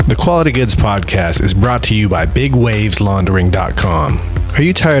The Quality Goods Podcast is brought to you by BigWavesLaundering.com. Are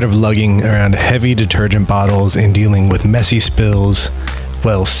you tired of lugging around heavy detergent bottles and dealing with messy spills?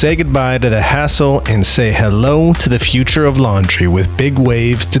 Well, say goodbye to the hassle and say hello to the future of laundry with Big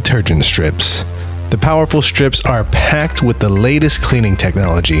Waves detergent strips. The powerful strips are packed with the latest cleaning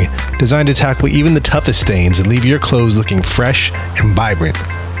technology, designed to tackle even the toughest stains and leave your clothes looking fresh and vibrant.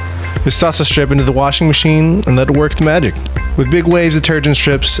 Just toss a strip into the washing machine and let it work the magic. With Big Waves detergent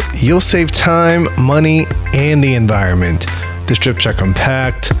strips, you'll save time, money, and the environment. The strips are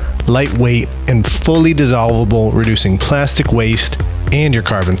compact, lightweight, and fully dissolvable, reducing plastic waste and your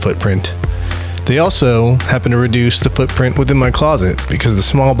carbon footprint. They also happen to reduce the footprint within my closet because the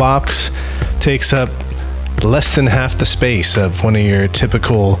small box takes up less than half the space of one of your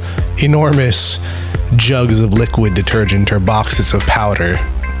typical enormous jugs of liquid detergent or boxes of powder.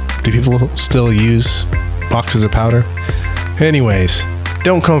 Do people still use boxes of powder? Anyways,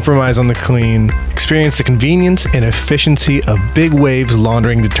 don't compromise on the clean. Experience the convenience and efficiency of Big Waves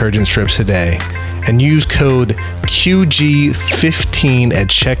laundering detergent strips today and use code QG15 at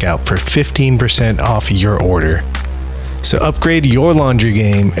checkout for 15% off your order. So upgrade your laundry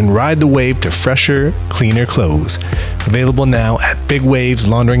game and ride the wave to fresher, cleaner clothes. Available now at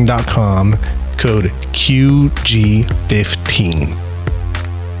BigWavesLaundering.com, code QG15.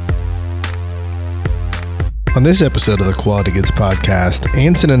 On this episode of the Quality Goods Podcast,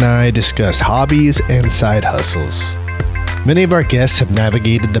 Anson and I discussed hobbies and side hustles. Many of our guests have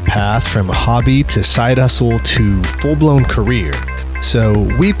navigated the path from hobby to side hustle to full-blown career, so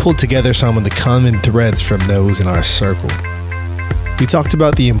we pulled together some of the common threads from those in our circle. We talked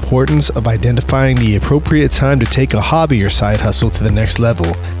about the importance of identifying the appropriate time to take a hobby or side hustle to the next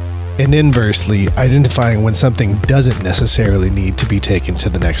level, and inversely, identifying when something doesn't necessarily need to be taken to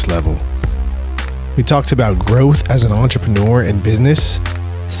the next level. We talked about growth as an entrepreneur in business,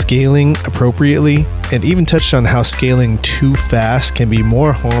 scaling appropriately, and even touched on how scaling too fast can be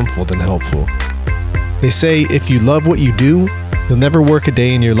more harmful than helpful. They say if you love what you do, you'll never work a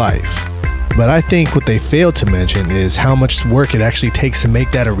day in your life. But I think what they failed to mention is how much work it actually takes to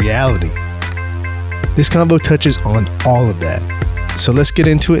make that a reality. This convo touches on all of that. So let's get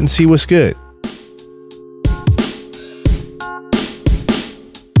into it and see what's good.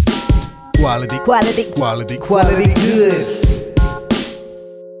 Quality goods. Quality goods.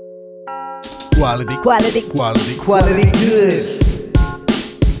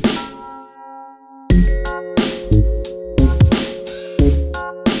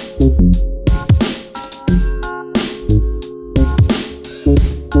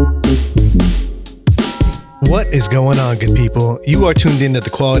 What is going on, good people? You are tuned into the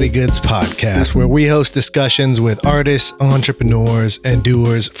Quality Goods Podcast, where we host discussions with artists, entrepreneurs, and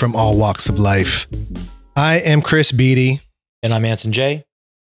doers from all walks of life. I am Chris Beatty. And I'm Anson J.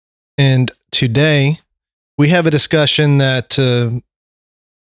 And today we have a discussion that and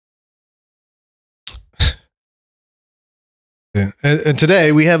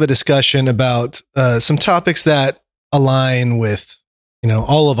today we have a discussion about some topics that align with,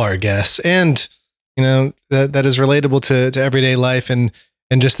 all of our guests and that is relatable to everyday life and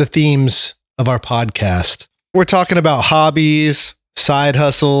just the themes of our podcast. We're talking about hobbies, side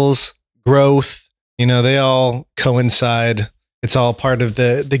hustles, growth. They all coincide. It's all part of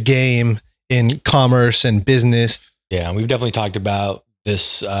the game in commerce and business. Yeah, we've definitely talked about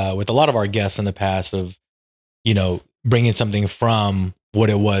this with a lot of our guests in the past of, bringing something from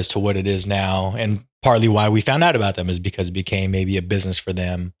what it was to what it is now. And partly why we found out about them is because it became maybe a business for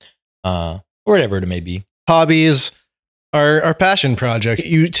them. Or whatever it may be. Hobbies are passion projects.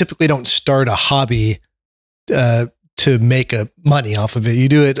 You typically don't start a hobby to make money off of it. You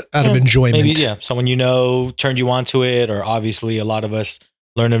do it out of enjoyment. Maybe, someone turned you on to it, or obviously a lot of us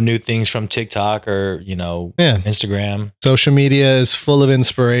learn of new things from TikTok or, Instagram. Social media is full of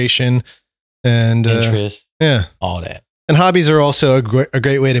inspiration and interest. All that. And hobbies are also a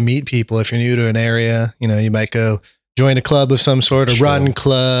great way to meet people. If you're new to an area, you might go join a club of some sort, a run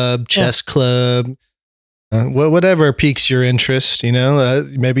club, chess club, whatever piques your interest.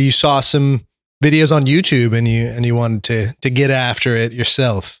 Maybe you saw some videos on YouTube and you wanted to get after it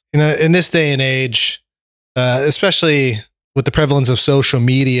yourself. In this day and age, especially with the prevalence of social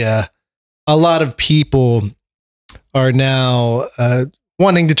media, a lot of people are now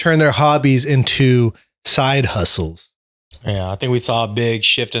wanting to turn their hobbies into side hustles. Yeah, I think we saw a big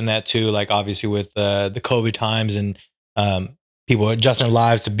shift in that too. Like obviously with the COVID times and people adjusting their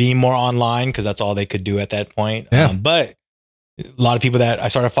lives to being more online because that's all they could do at that point. Yeah. But a lot of people that I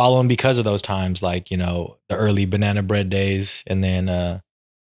started following because of those times, like, the early banana bread days and then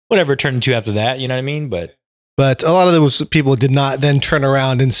whatever it turned into after that, you know what I mean? But But a lot of those people did not then turn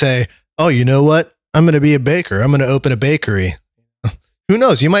around and say, oh, you know what? I'm going to be a baker. I'm going to open a bakery. Who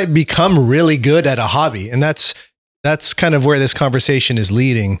knows? You might become really good at a hobby. And that's kind of where this conversation is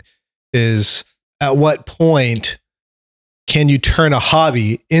leading, is at what point can you turn a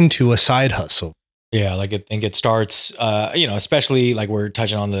hobby into a side hustle? Yeah, like I think it starts, especially like we're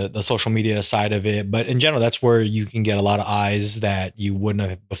touching on the social media side of it. But in general, that's where you can get a lot of eyes that you wouldn't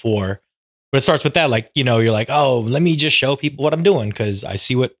have before. But it starts with that, like, you're like, oh, let me just show people what I'm doing because I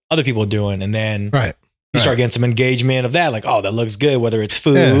see what other people are doing. And then you start getting some engagement of that, like, oh, that looks good, whether it's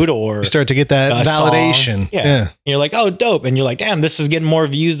food or you start to get that validation. Yeah. And you're like, oh, dope. And you're like, damn, this is getting more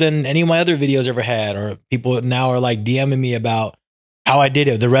views than any of my other videos ever had. Or people now are like DMing me about how I did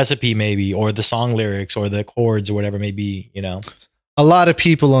it, the recipe maybe, or the song lyrics or the chords or whatever it may be, A lot of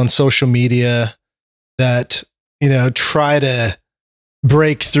people on social media that, try to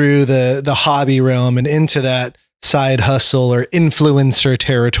break through the hobby realm and into that side hustle or influencer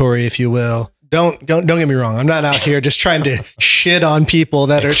territory, if you will. Don't get me wrong. I'm not out here just trying to shit on people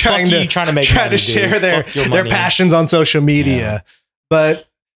that are trying to share their passions on social media. Yeah. But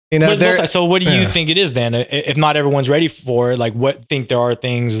so what do you think it is then? If not everyone's ready for it, like what think there are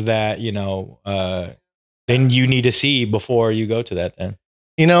things that, then you need to see before you go to that then?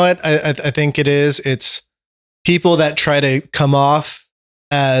 You know what? I think it's people that try to come off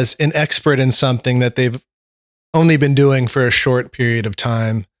as an expert in something that they've only been doing for a short period of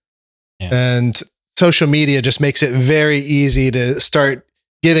time. Yeah. And social media just makes it very easy to start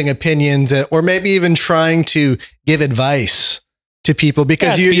giving opinions or maybe even trying to give advice to people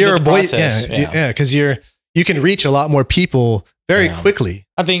because you're a voice. Because you can reach a lot more people very quickly.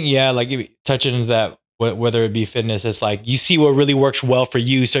 I think, like touching into that, whether it be fitness, it's like you see what really works well for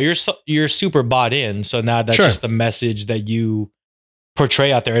you. So you're super bought in. So now that's just the message that you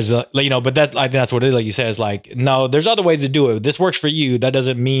portray out there is, but that, I think that's what it is. Like you said, is like, no, there's other ways to do it. This works for you. That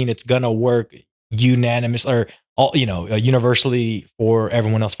doesn't mean it's going to work unanimous or all, universally for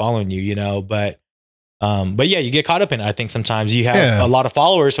everyone else following you, but yeah, you get caught up in it. I think sometimes you have a lot of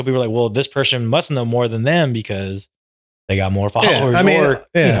followers. So people are like, well, this person must know more than them because they got more followers. I mean,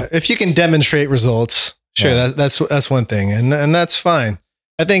 if you can demonstrate results, that's one thing. And that's fine.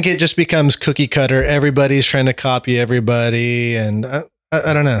 I think it just becomes cookie cutter. Everybody's trying to copy everybody. And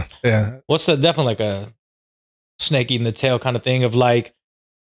I don't know. Yeah. What's definitely like a snake eating the tail kind of thing of like,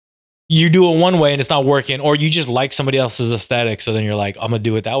 you do it one way and it's not working, or you just like somebody else's aesthetic. So then you're like, I'm going to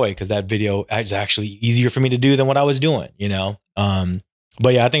do it that way because that video is actually easier for me to do than what I was doing,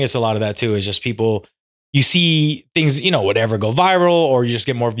 But yeah, I think it's a lot of that too. It's just people, you see things, whatever go viral, or you just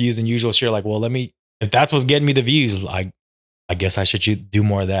get more views than usual. So you're like, well, if that's what's getting me the views, I guess I should do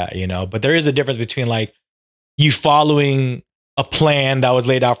more of that, But there is a difference between like you following a plan that was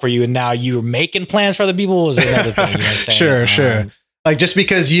laid out for you and now you're making plans for other people is another thing. You know what I'm saying? Sure. Like just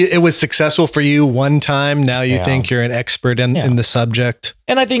because it was successful for you one time, now you think you're an expert in the subject.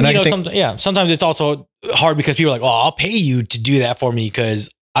 And I think, sometimes it's also hard because people are like, oh, I'll pay you to do that for me because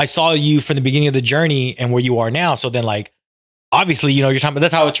I saw you from the beginning of the journey and where you are now. So then like, obviously, you're talking about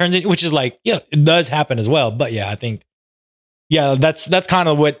that's how it turns in, which is like, it does happen as well. But yeah, I think, that's kind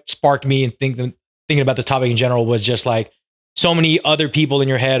of what sparked me and thinking about this topic in general was just like so many other people in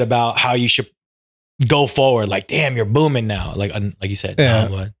your head about how you should go forward. Like, damn, you're booming now. Like you said,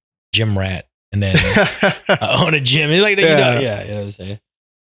 I'm a gym rat, and then I own a gym. It's like, you know what I'm saying?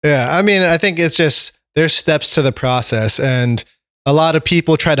 Yeah, I mean, I think it's just there's steps to the process, and a lot of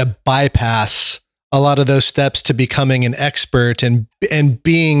people try to bypass a lot of those steps to becoming an expert and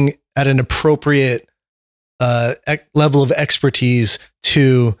being at an appropriate level of expertise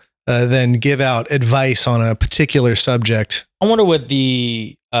to then give out advice on a particular subject. I wonder what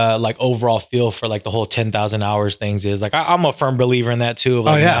the like overall feel for like the whole 10,000 hours things is. Like I'm a firm believer in that too. Of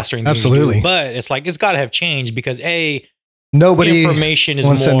like mastering things absolutely. But it's like it's got to have changed because nobody information is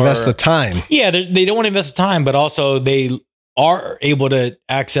wants more, to invest the time. Yeah, they don't want to invest the time, but also they are able to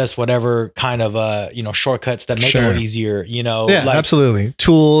access whatever kind of shortcuts that make it a little easier. Absolutely.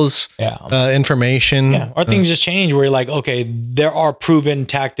 Tools, information. Yeah, or things just change where you're like, okay, there are proven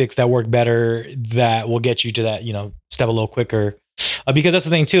tactics that work better that will get you to that step a little quicker. Because that's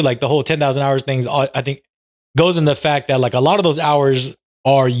the thing too, like the whole 10,000 hours things, I think goes in the fact that like a lot of those hours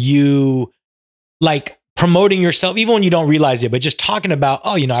are you like promoting yourself, even when you don't realize it, but just talking about,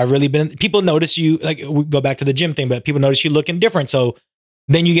 I've really been, people notice you, like we go back to the gym thing, but people notice you looking different. So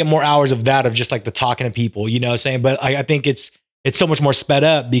then you get more hours of that, of just like the talking to people, what I'm saying? But I think it's so much more sped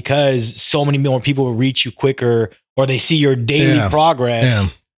up because so many more people will reach you quicker or they see your daily progress,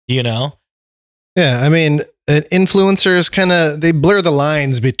 Yeah. I mean, influencers they blur the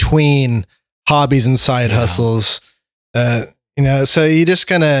lines between hobbies and side hustles. So you just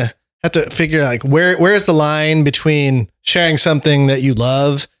kind of have to figure like where's the line between sharing something that you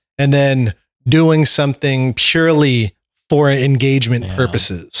love and then doing something purely for engagement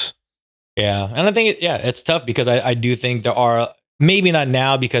purposes. Yeah. And I think it's tough because I do think there are, maybe not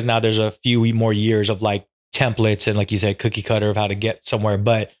now because now there's a few more years of like templates and like you said, cookie cutter of how to get somewhere.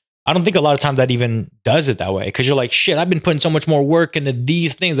 But I don't think a lot of times that even does it that way. Cause you're like, shit, I've been putting so much more work into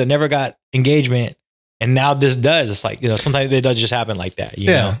these things that never got engagement. And now this does. It's like, sometimes it does just happen like that. You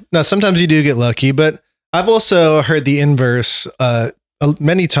know? No, sometimes you do get lucky, but I've also heard the inverse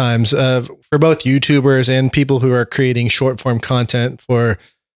many times for both YouTubers and people who are creating short form content for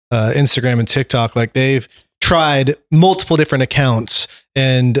Instagram and TikTok. Like they've tried multiple different accounts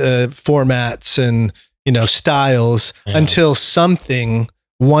and formats and, styles until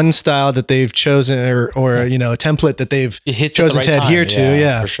one style that they've chosen or a template that they've chosen to adhere to.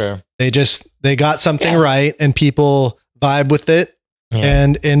 Yeah, for sure. They got something right and people vibe with it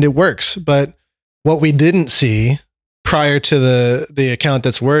and it works. But what we didn't see prior to the account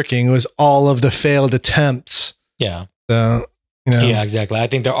that's working was all of the failed attempts. Yeah. So, yeah, exactly. I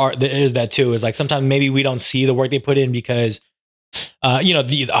think there is that too. Is like sometimes maybe we don't see the work they put in because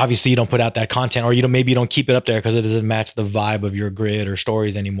obviously you don't put out that content or maybe you don't keep it up there because it doesn't match the vibe of your grid or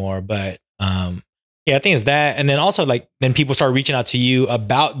stories anymore. But I think it's that. And then also then people start reaching out to you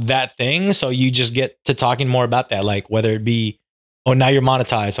about that thing. So you just get to talking more about that, like whether it be, oh, now you're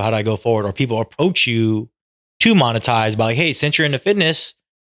monetized, so how do I go forward? Or people approach you to monetize by like, hey, since you're into fitness,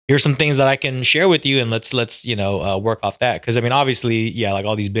 here's some things that I can share with you and let's work off that. Cause I mean, obviously, like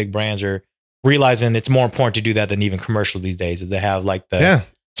all these big brands are realizing it's more important to do that than even commercials these days, is they have like the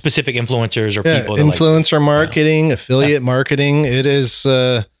specific influencers or people. Influencer marketing, affiliate marketing. It is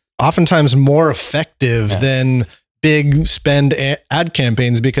oftentimes more effective than big spend ad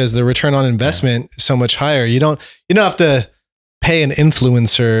campaigns because the return on investment is so much higher. You don't have to pay an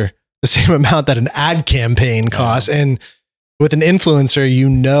influencer the same amount that an ad campaign costs. And with an influencer,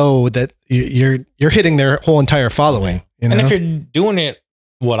 that you're hitting their whole entire following. And if you're doing it,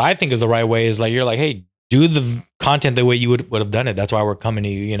 what I think is the right way is like, you're like, hey, do the content the way you would have done it. That's why we're coming to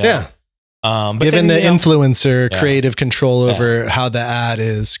you, Yeah. But giving the influencer creative control over how the ad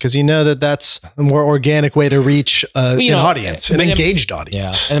is, because that's a more organic way to reach an audience, an engaged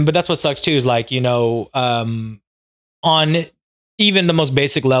audience. Yeah. But that's what sucks too, is like, on even the most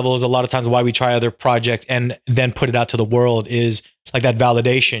basic levels, a lot of times why we try other projects and then put it out to the world is like that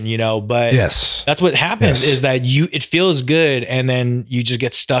validation, but that's what happens is that it feels good. And then you just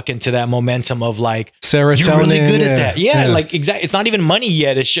get stuck into that momentum of like, serotonin, you're really good at that. Yeah. Like exactly. It's not even money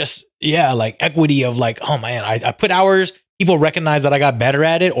yet. It's just, like equity of like, oh man, I put hours, people recognize that I got better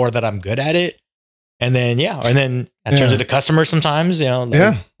at it or that I'm good at it. And then, that turns into customers sometimes,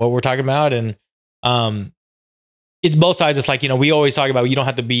 what we're talking about. And, it's both sides. It's like, we always talk about, you don't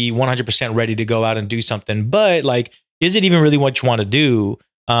have to be 100% ready to go out and do something, but like, is it even really what you want to do?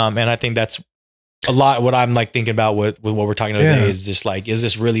 And I think that's a lot what I'm like thinking about with what we're talking about today is just like, is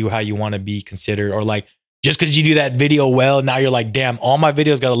this really how you want to be considered? Or like, just because you do that video well, now you're like, damn, all my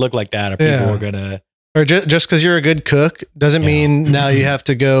videos got to look like that. Or people are going to. Or just because you're a good cook doesn't mean now you have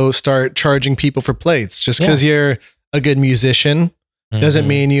to go start charging people for plates. Just because you're a good musician doesn't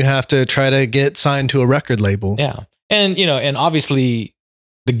mean you have to try to get signed to a record label. Yeah. And, and obviously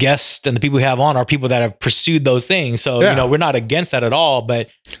the guests and the people we have on are people that have pursued those things. So, we're not against that at all, but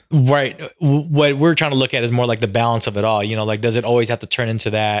what we're trying to look at is more like the balance of it all, like, does it always have to turn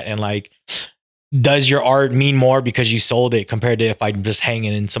into that? And like, does your art mean more because you sold it compared to if I'm just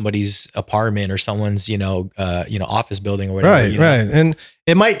hanging in somebody's apartment or someone's, office building or whatever. Right. And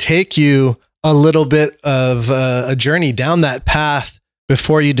it might take you a little bit of a journey down that path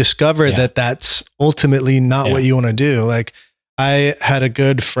before you discover that that's ultimately not what you want to do. Like I had a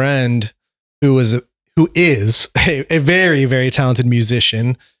good friend who is a very, very talented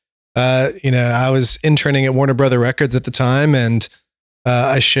musician. I was interning at Warner Brother Records at the time, and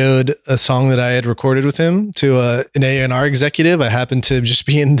I showed a song that I had recorded with him to an A&R executive. I happened to just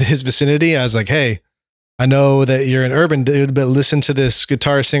be in his vicinity. I was like, hey, I know that you're an urban dude, but listen to this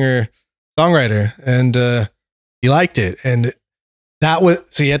guitar singer songwriter. And he liked it. And that was,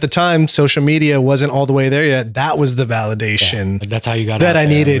 see, at the time, social media wasn't all the way there yet. That was the validation. Like that's how you got that I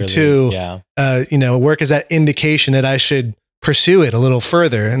needed to, work as that indication that I should pursue it a little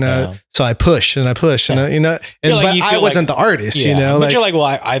further. And so I pushed and I pushed and I wasn't the artist, but you're like, well,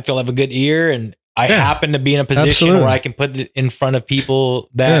 I feel I have a good ear and I happen to be in a position where I can put it in front of people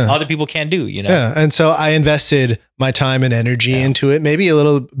that other people can't do, Yeah. And so I invested my time and energy into it, maybe a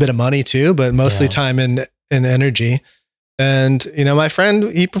little bit of money too, but mostly time and energy. And, my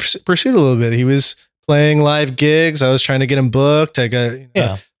friend, he pursued a little bit. He was playing live gigs. I was trying to get him booked. I got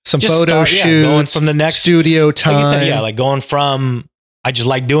some Just photo shoots, going from the next studio time. Like you said, like going from I just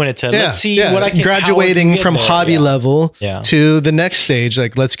like doing it to let's see what I can graduating from hobby level to the next stage.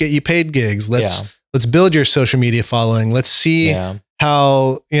 Like, let's get you paid gigs. Let's build your social media following. Let's see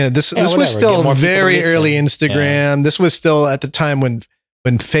how this was still very early Instagram. Yeah. This was still at the time when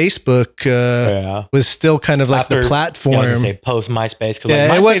Facebook was still kind of like the platform. I was gonna say post MySpace because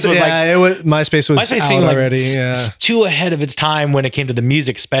MySpace was out already. Too ahead of its time when it came to the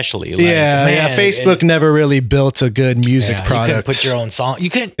music, especially. Facebook never really built a good music product. You couldn't put your own song.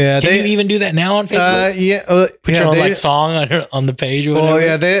 You couldn't. Can you even do that now on Facebook? Put your own song on the page. Or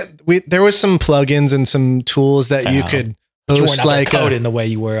whatever? There was some plugins and some tools that you could. You weren't like code in the way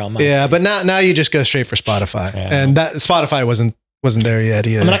you were on MySpace. Yeah, but now you just go straight for Spotify, and that Spotify wasn't there yet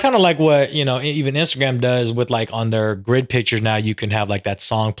either. I mean, I kind of like what, even Instagram does with like on their grid pictures now, you can have like that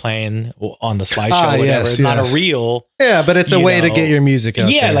song playing on the slideshow or whatever. It's not a reel. Yeah, but it's a way to get your music out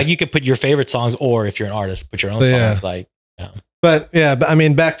there. Yeah, like you could put your favorite songs, or if you're an artist, put your own songs. But I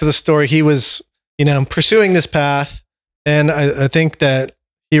mean, back to the story, he was, pursuing this path. And I think that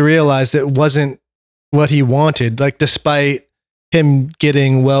he realized it wasn't what he wanted. Like, despite him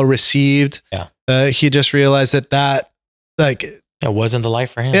getting well received, he just realized that like, it wasn't the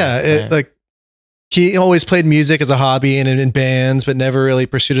life for him. Yeah. Like, he always played music as a hobby and in bands, but never really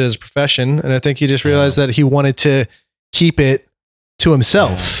pursued it as a profession. And I think he just realized that he wanted to keep it to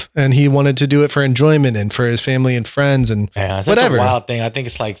himself, and he wanted to do it for enjoyment and for his family and friends and whatever. A wild thing. I think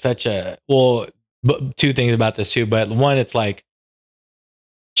it's like two things about this too, but one, it's like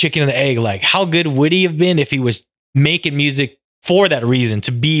chicken and the egg. Like, how good would he have been if he was making music for that reason,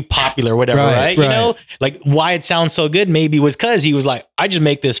 to be popular, whatever, right? Like why it sounds so good maybe was because he was like, I just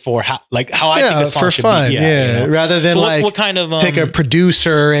make this for how I think a song for should fun. Be. Rather than what kind of take a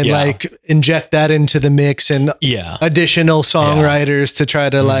producer and like inject that into the mix and additional songwriters to try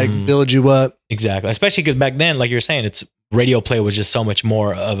to like build you up. Exactly. Especially because back then, like you're saying, it's radio play was just so much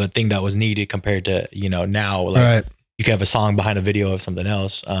more of a thing that was needed compared to, now, like you can have a song behind a video of something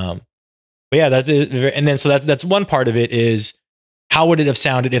else. But yeah, that's it. And then, so that's one part of it is, how would it have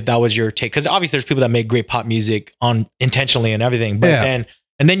sounded if that was your take? Because obviously there's people that make great pop music intentionally and everything, but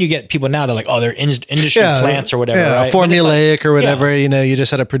then you get people now that are like, they're industry plants or whatever, right? Formulaic or whatever, you just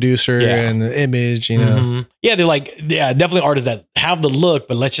had a producer and the image, Yeah, they're like, definitely artists that have the look,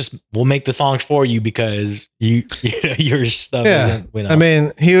 but we'll make the songs for you because your stuff isn't, I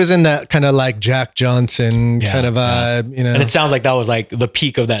mean, he was in that kind of like Jack Johnson kind of vibe, And it sounds like that was like the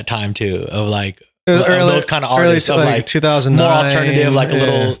peak of that time too, of like, those kind of artists of like 2009, more alternative, like a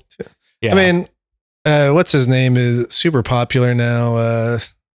little. I mean, what's his name is super popular now.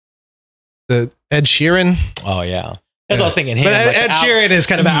 The Ed Sheeran. Oh yeah, that's what I was thinking. Him, but Ed Sheeran is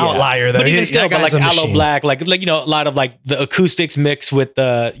kind of an outlier though. But even still, but like Aloe Black, like a lot of like the acoustics mixed with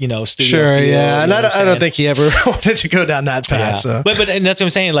the studio. Sure, feel, and I don't think he ever wanted to go down that path. So, but and that's what I'm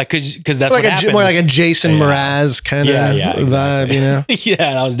saying, like because that's like what happens. More like a Jason Mraz kind of vibe, Yeah,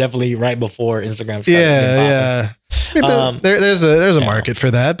 that was definitely right before Instagram started. There's a market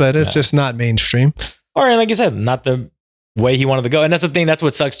for that, but it's just not mainstream. Or like I said, not the way he wanted to go. And that's the thing. That's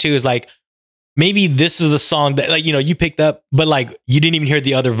what sucks too. Is like, maybe this is the song that like, you picked up, but like you didn't even hear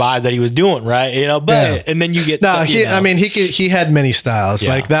the other vibes that he was doing, right? And then you get I mean, he had many styles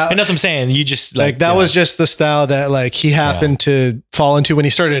like that. And that's what I'm saying. You just like that was just the style that like he happened to fall into when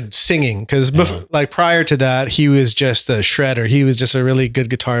he started singing. Because like prior to that, he was just a shredder. He was just a really good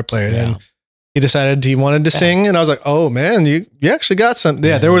guitar player. Then he decided he wanted to sing, and I was like, oh man, you actually got something.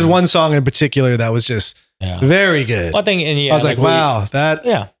 Yeah, there was one song in particular that was just very good. Well, I think, I was like, wow,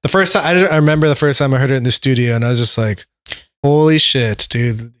 the first time I remember the first time I heard it in the studio, and I was just like, holy shit,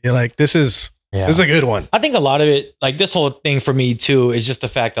 dude! You're like, this is a good one. I think a lot of it, like this whole thing for me too, is just the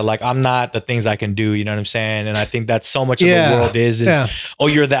fact that like I'm not the things I can do. You know what I'm saying? And I think that's so much of the world is oh,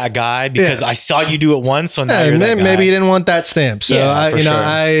 you're that guy because I saw you do it once, so now you're that guy. Maybe you didn't want that stamp, so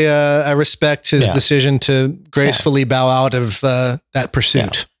I respect his decision to gracefully bow out of that pursuit.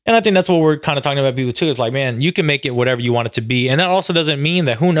 Yeah. And I think that's what we're kind of talking about people too. Is like, man, you can make it whatever you want it to be. And that also doesn't mean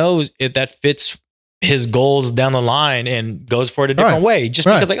that who knows if that fits his goals down the line and goes for it a different way. Just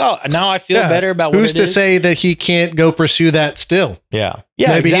because like, oh, now I feel better about what it is. Who's to say that he can't go pursue that still? Yeah.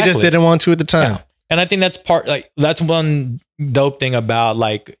 Maybe he just didn't want to at the time. Yeah. And I think that's one dope thing about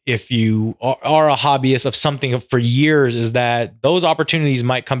like, if you are a hobbyist of something for years, is that those opportunities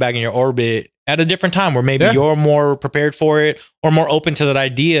might come back in your orbit at a different time where maybe you're more prepared for it or more open to that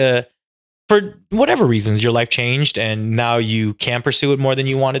idea for whatever reasons, your life changed and now you can pursue it more than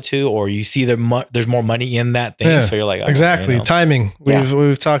you wanted to, or you see there's more money in that thing. Yeah, so you're like, oh, exactly. you know. Timing.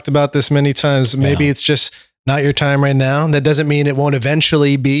 We've talked about this many times. Maybe it's just not your time right now. That doesn't mean it won't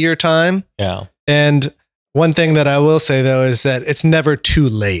eventually be your time. Yeah. And one thing that I will say though, is that it's never too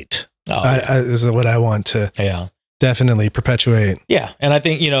late. Is what I want to definitely perpetuate. Yeah. And I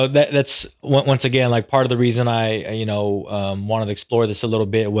think, that's once again, like part of the reason I, wanted to explore this a little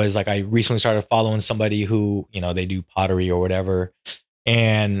bit was like, I recently started following somebody who, they do pottery or whatever,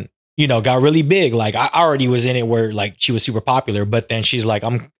 and, got really big. Like I already was in it where like she was super popular, but then she's like,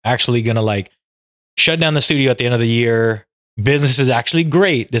 I'm actually going to like shut down the studio at the end of the year. Business is actually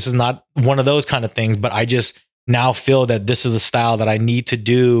great. This is not one of those kind of things, but I just now feel that this is the style that I need to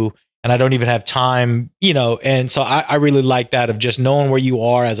do. And I don't even have time, and so I really like that of just knowing where you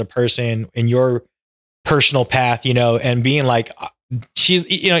are as a person in your personal path, and being like, she was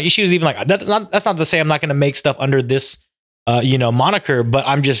even like, that's not to say I'm not going to make stuff under this, moniker, but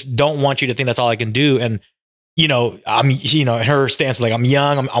I'm just don't want you to think that's all I can do. And, her stance, like I'm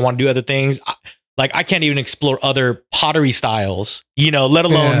young, I want to do other things. I can't even explore other pottery styles, let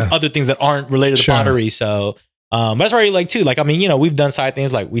alone other things that aren't related to pottery. So, but that's where you like too. Like, I mean, we've done side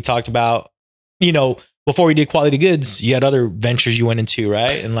things like we talked about, before we did quality goods, you had other ventures you went into,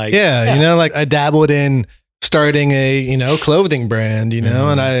 right? And like, like I dabbled in starting a, clothing brand,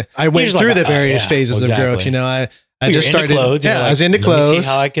 and I went through the various phases of growth. I just started. Clothes, I was into clothes.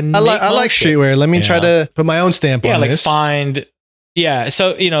 How I can. I like streetwear. Let me try to put my own stamp on this. So,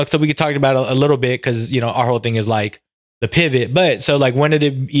 so we could talk about it a little bit because, our whole thing is like the pivot. But so like, when did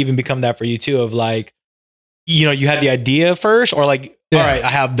it even become that for you too? Of like, you had the idea first, or like, all right, I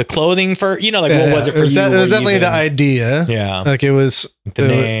have the clothing for, what was it for you? It was definitely the idea. Yeah. Like it was the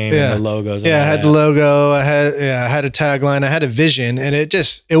name, and the logos. Yeah. I had the logo. I had a tagline. I had a vision, and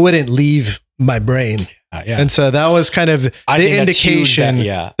it wouldn't leave my brain. And so that was kind of the indication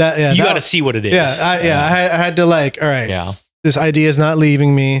that you got to see what it is. I had to like, all right, this idea is not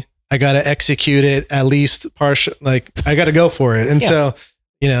leaving me. I got to execute it at least partial. Like I got to go for it. And so,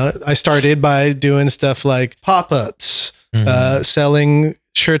 I started by doing stuff like pop-ups, selling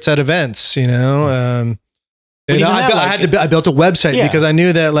shirts at events, I built a website because I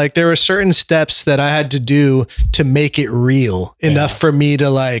knew that like there were certain steps that I had to do to make it real enough for me to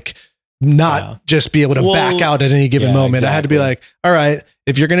like, not just be able to back out at any given moment. Exactly. I had to be like, all right,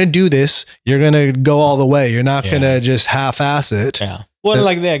 if you're going to do this, you're going to go all the way. You're not going to just half-ass it. Yeah. Well,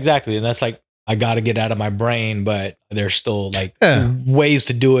 exactly. And that's like, I got to get out of my brain, but there's still like ways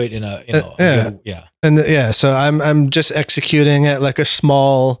to do it in a, And so I'm just executing at like a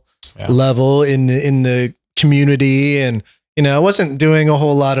small level in the community. And, I wasn't doing a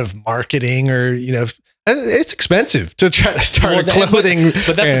whole lot of marketing or, it's expensive to try to start clothing.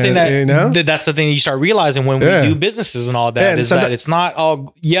 But that's the thing that, that's the thing you start realizing when we do businesses and all that, is that it's not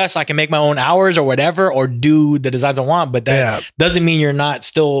all, yes, I can make my own hours or whatever, or do the designs I want, but that doesn't mean you're not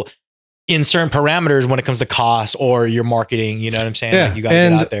still in certain parameters when it comes to costs or your marketing. You know what I'm saying? Yeah. Like you got to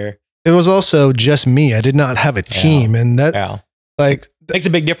get out there. It was also just me. I did not have a team, and that like makes a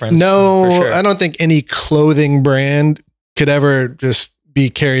big difference. No, for sure. I don't think any clothing brand could ever just be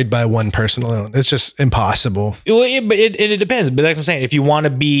carried by one person alone. It's just impossible. Well, it depends. But that's what I'm saying. If you want to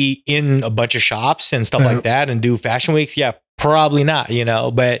be in a bunch of shops and stuff like that and do fashion weeks, probably not,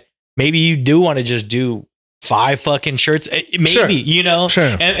 but maybe you do want to just do 5 fucking shirts, maybe,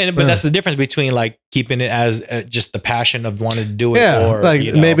 Sure. But that's the difference between like keeping it as just the passion of wanting to do it. Or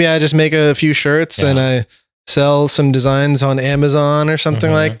like maybe I just make a few shirts and I sell some designs on Amazon or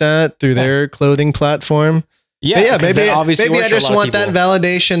something like that through their clothing platform. Maybe I just want that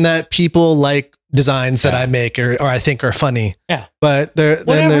validation that people like designs that I make or I think are funny. Yeah. But there's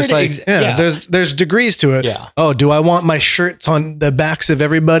degrees to it. Yeah. Oh, do I want my shirts on the backs of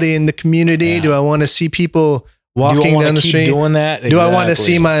everybody in the community? Yeah. Do I want to see people walking down the street doing that? Exactly. Do I want to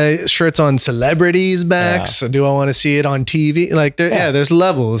see my shirts on celebrities' backs? Or do I want to see it on TV? Like there's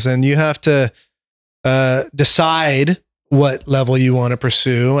levels, and you have to decide what level you want to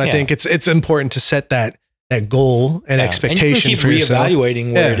pursue. I think it's important to set that goal and expectation for yourself.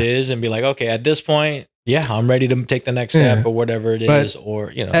 Reevaluating where it is and be like, okay, at this point, I'm ready to take the next step or whatever it is. Or,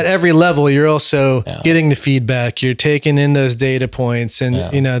 at every level, you're also getting the feedback. You're taking in those data points, and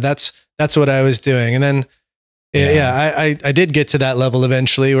that's what I was doing. And then, I did get to that level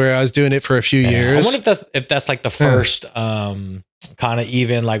eventually where I was doing it for a few years. I wonder if that's like the first kind of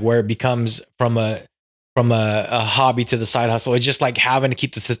even like where it becomes from a hobby to the side hustle. It's just like having to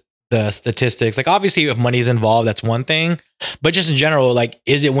keep the statistics. Like obviously if money's involved, that's one thing, but just in general, like,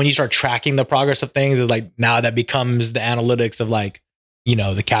 is it when you start tracking the progress of things is like, now that becomes the analytics of like,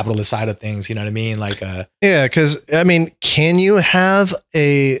 the capitalist side of things. You know what I mean? Like, yeah, because I mean, can you have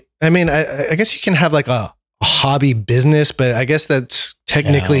I guess you can have like a hobby business, but I guess that's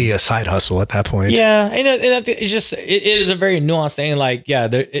technically a side hustle at that point. Yeah, and it's just it is a very nuanced thing. Like, yeah,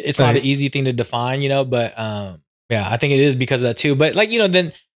 it's not an easy thing to define, but yeah, I think it is because of that too. But like,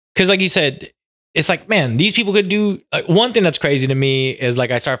 then because like you said, it's like, man, these people could do like, one thing that's crazy to me is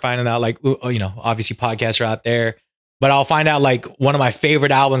like I start finding out like, obviously podcasts are out there, but I'll find out like one of my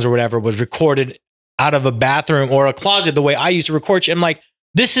favorite albums or whatever was recorded out of a bathroom or a closet the way I used to record shit. I'm like,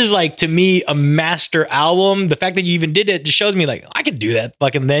 this is like, to me, a master album. The fact that you even did it just shows me like, I could do that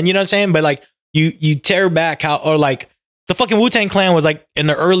fucking then, you know what I'm saying? But like you tear back or like the fucking Wu-Tang Clan was like in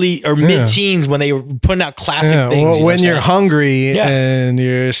the early or mid-teens when they were putting out classic things. Well, when you're hungry and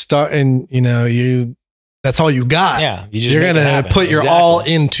you're starting, that's all you got. Yeah. You're going to put your all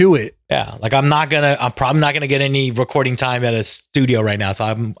into it. Yeah. Like I'm probably not going to get any recording time at a studio right now. So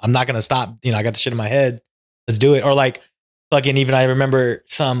I'm not going to stop. I got the shit in my head. Let's do it. Or like, fucking even I remember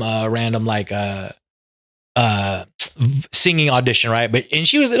some random like singing audition, right? And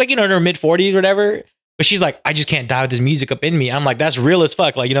she was like, in her mid 40s or whatever. But she's like, I just can't dive this music up in me. I'm like, that's real as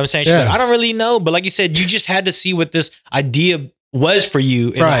fuck. Like, you know what I'm saying? She's like, I don't really know. But like you said, you just had to see what this idea was for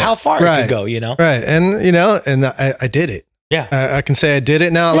you and how far it could go, Right. And, and I did it. Yeah. I can say I did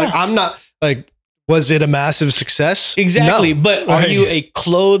it now. Yeah. Like, I'm not like, was it a massive success? Exactly. No. But are you a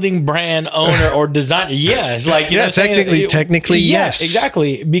clothing brand owner or designer? Yes. Like, you know what I'm saying? Technically, yes.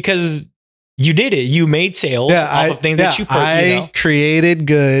 Exactly. Because you did it. You made sales off of things that you put. I created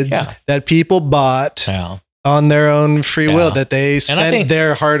goods that people bought on their own free will, that they spent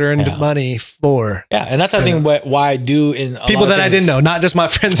their hard-earned money for. Yeah, and that's I think why I do in people that I didn't know, not just my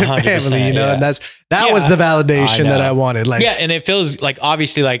friends and family. And that was the validation that I wanted. Like, and it feels like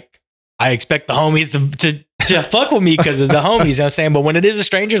obviously like I expect the homies to fuck with me because of the homies. You know what I'm saying? But when it is a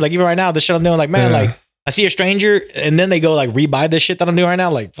stranger, like even right now, the shit I'm doing, like man, like. I see a stranger and then they go like rebuy this shit that I'm doing right now.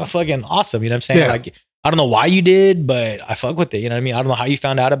 Like fucking awesome. You know what I'm saying? Like, I don't know why you did, but I fuck with it. You know what I mean? I don't know how you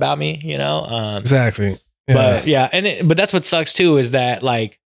found out about me, Exactly. Yeah. But but that's what sucks too, is that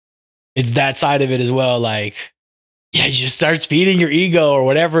like, it's that side of it as well. Like, you just start feeding your ego or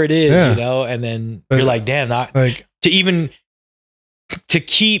whatever it is, and then you're like, damn, not like to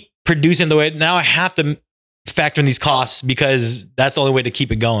keep producing the way now I have to factor in these costs because that's the only way to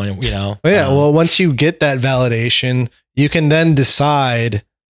keep it going, Well, once you get that validation, you can then decide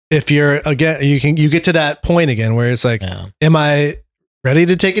if you get to that point again where it's like, am I ready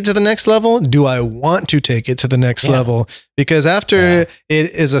to take it to the next level? Do I want to take it to the next level? Because after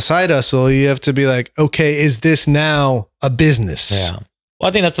it is a side hustle, you have to be like, okay, is this now a business? Yeah. Well,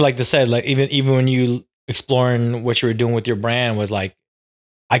 I think that's like I said, like even when you exploring what you were doing with your brand was like,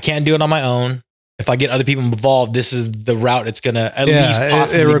 I can't do it on my own. If I get other people involved, this is the route it's going to at least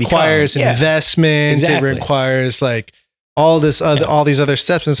possibly it requires investment. Exactly. It requires like all these other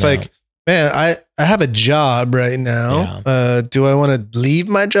steps. And it's like, man, I have a job right now. Do I want to leave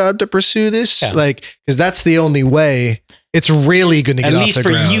my job to pursue this? Yeah. Like, because that's the only way it's really going to get off the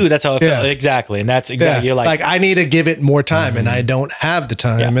ground. At least for you, that's how it felt. Exactly. And that's exactly, you're like I need to give it more time and I don't have the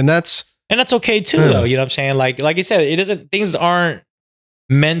time. And that's okay too, though. You know what I'm saying? Like you said, things aren't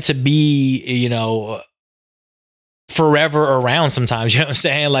meant to be, forever around sometimes, you know what I'm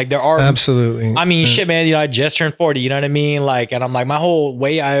saying? Like there are absolutely. I mean, shit, man, I just turned 40, you know what I mean? Like, and I'm like, my whole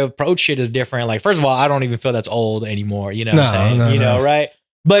way I approach shit is different. Like, first of all, I don't even feel that's old anymore, you know what I'm saying? Right?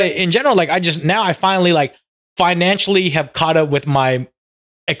 But in general, like I finally like financially have caught up with my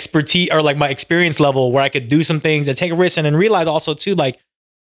expertise or like my experience level where I could do some things and take a risk and then realize also too, like,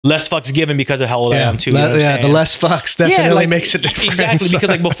 less fucks given because of how old I am too. You know the less fucks definitely makes a difference. Exactly, because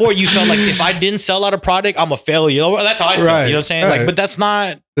like before you felt like if I didn't sell out a product, I'm a failure. That's how I felt. You know what I'm saying? Like, but that's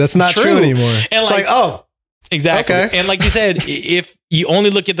not true anymore. And it's exactly. Okay. And like you said, if you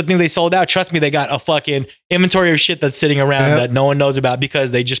only look at the things they sold out, trust me, they got a fucking inventory of shit that's sitting around that no one knows about because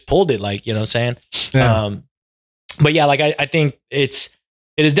they just pulled it. Like, you know what I'm saying? Yeah. But yeah, like I think it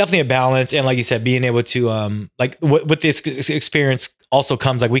is definitely a balance. And like you said, being able to like with this experience also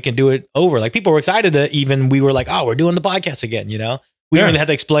comes like we can do it over. Like people were excited that even we were like, oh, we're doing the podcast again, We didn't really have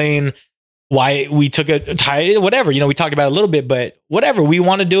to explain why we took a whatever, we talked about it a little bit, but whatever, we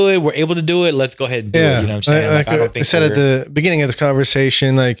want to do it, we're able to do it, let's go ahead and do it. You know what I'm saying? Like I don't think I said at the beginning of this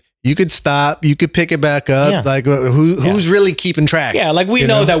conversation, like you could stop, you could pick it back up. Yeah. Like who's really keeping track? Yeah, like we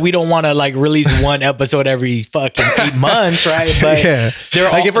know that we don't want to like release one episode every fucking 8 months, right? But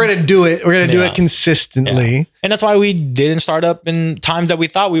like if we're gonna do it, we're gonna do it consistently. And that's why we didn't start up in times that we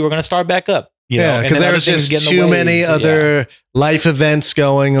thought we were gonna start back up. You know, because there was just too many other life events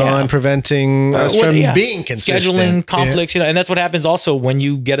going on, preventing us from being consistent. Scheduling conflicts, you know, and that's what happens also when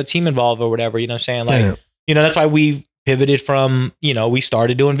you get a team involved or whatever, you know what I'm saying? Like, you know, that's why we pivoted from, you know, we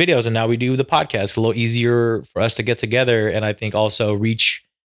started doing videos and now we do the podcast. It's a little easier for us to get together and I think also reach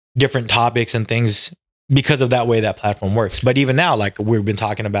different topics and things because of that way that platform works. But even now, like we've been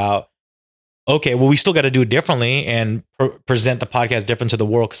talking about, okay, well, we still got to do it differently and present the podcast different to the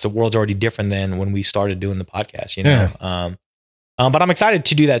world because the world's already different than when we started doing the podcast, you know? But I'm excited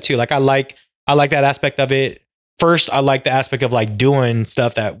to do that too. Like I like that aspect of it. First, I like the aspect of like doing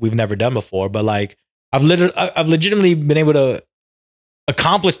stuff that we've never done before, but like I've legitimately been able to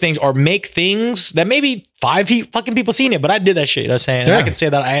accomplish things or make things that maybe 5 fucking people seen it, but I did that shit, you know what I'm saying? And I can say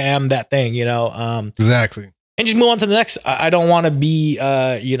that I am that thing, you know? Exactly. And just move on to the next. I don't want to be,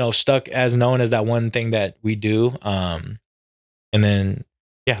 you know, stuck as known as that one thing that we do. And then,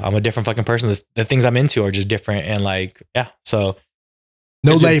 I'm a different fucking person. The things I'm into are just different. And like, so.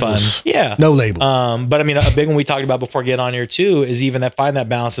 No labels. Fun. Yeah. No label. But I mean, a big one we talked about before getting on here too is even that find that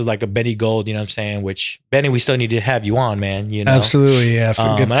balance is like a Benny Gold, you know what I'm saying? Which Benny, we still need to have you on, man. You know? Absolutely. Yeah.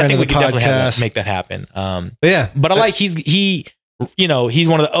 For good friend I think of we the can podcast. definitely make that happen. But I like he you know, he's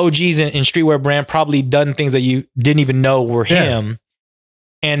one of the OGs in streetwear brand, probably done things that you didn't even know were him.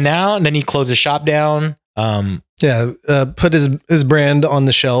 And then he closed his shop down. Put his brand on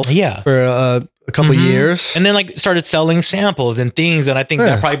the shelf for a couple years. And then like started selling samples and things. And I think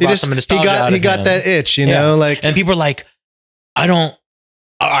that probably brought some nostalgia He got that itch, you know, like, and people are like,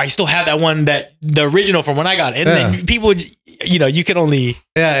 I still have that one, that the original from when I got it. And then people, you know, you can only.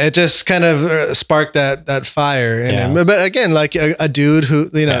 It just kind of sparked that fire in him. But again, like a dude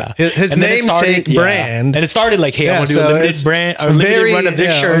who, you know, his namesake brand. And it started like, hey, I want to do a limited brand, or limited run of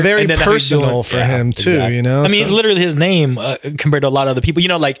this shirt. Very personal for him too, you know? I mean, it's literally his name compared to a lot of other people, you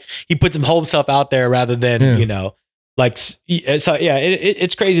know, like he puts himself out there rather than, you know, like, so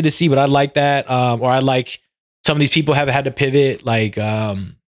it's crazy to see, but I like that. Or I like, some of these people have had to pivot, like,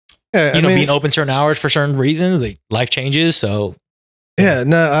 being open certain hours for certain reasons, like life changes. So,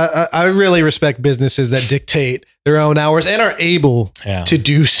 I really respect businesses that dictate their own hours and are able to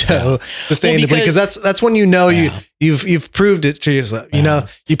do so sustainably, because that's when you know you've proved it to yourself. You know,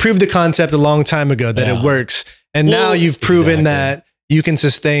 you proved the concept a long time ago that it works, and now you've proven that you can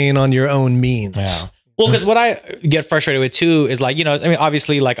sustain on your own means. Yeah. Well, because what I get frustrated with too is like, you know, I mean,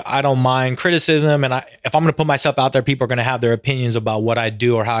 obviously, like I don't mind criticism, and if I'm going to put myself out there, people are going to have their opinions about what I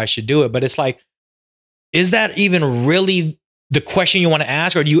do or how I should do it. But it's like, is that even really the question you want to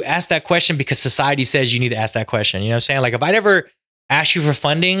ask, or do you ask that question because society says you need to ask that question? You know what I'm saying? Like if I never ask you for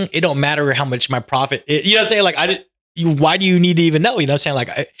funding, it don't matter how much my profit. You know what I'm saying? Like why do you need to even know? You know what I'm saying? Like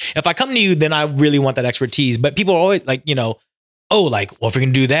if I come to you, then I really want that expertise. But people are always like, you know, oh, like, well, if you're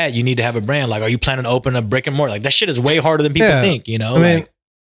going to do that, you need to have a brand. Like, are you planning to open a brick and mortar? Like, that shit is way harder than people think, you know?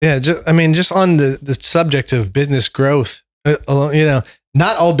 Just on the subject of business growth, you know,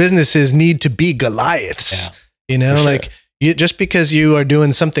 not all businesses need to be Goliaths, you know, like just because you are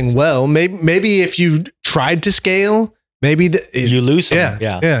doing something well, maybe if you tried to scale, maybe you lose some.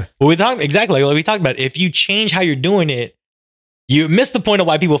 Well, we talked about, if you change how you're doing it, you miss the point of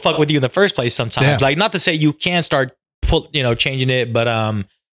why people fuck with you in the first place sometimes. Like, not to say you can start changing it, but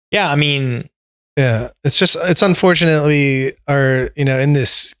I mean, it's unfortunately in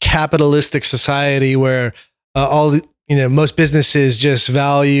this capitalistic society where most businesses just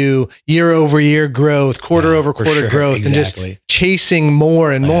value year over year growth, quarter over quarter growth, and just chasing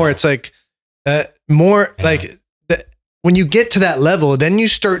more and more. It's like like when you get to that level, then you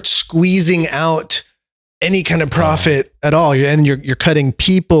start squeezing out any kind of profit at all. You're cutting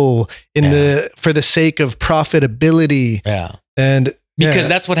people for the sake of profitability. And because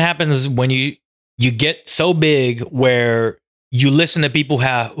that's what happens when you get so big, where you listen to people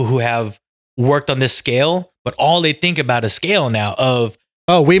who have worked on this scale, but all they think about is scale now of,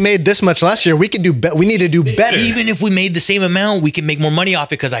 oh, we made this much last year. We can do we need to do better. Even if we made the same amount, we can make more money off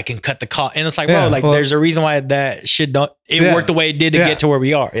it because I can cut the cost. And it's like, there's a reason why that shit it worked the way it did to get to where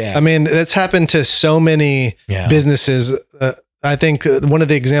we are. Yeah. I mean, that's happened to so many businesses. I think one of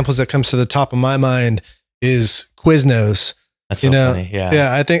the examples that comes to the top of my mind is Quiznos. That's so funny.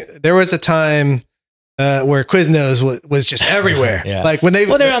 Yeah. I think there was a time where Quiznos was just everywhere. Like when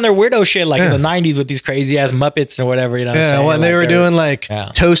they're on their weirdo shit, like in the 90s with these crazy ass Muppets or whatever, you know. When they were doing like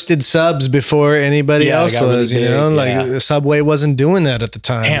toasted subs before anybody else was, really big, like Subway wasn't doing that at the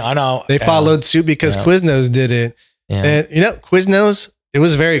time. Yeah, I know. They followed suit because Quiznos did it. And Quiznos, it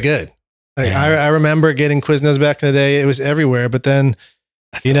was very good. Like I remember getting Quiznos back in the day. It was everywhere, but then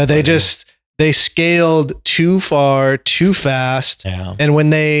they scaled too far, too fast. And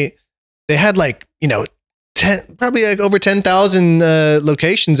when they they had like, 10, probably like over 10,000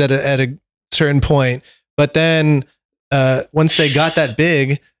 locations at a certain point. But then once they got that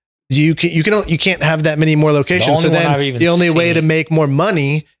big, you can't have that many more locations. So then the only way to make more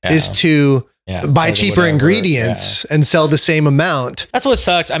money is to buy cheaper ingredients and sell the same amount. That's what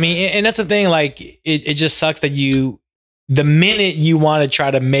sucks. I mean, and that's the thing. Like, it just sucks that the minute you want to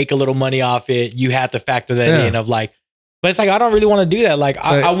try to make a little money off it, you have to factor that in of like, but it's like, I don't really want to do that. Like,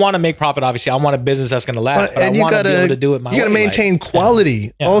 I want to make profit. Obviously, I want a business that's going to last, but I want to be able to do it my way. You got to maintain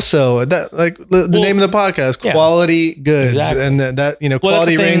quality also. That like the name of the podcast, quality goods, and that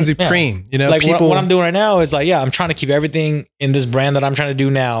quality reigns supreme. Like what I'm doing right now is like, I'm trying to keep everything in this brand that I'm trying to do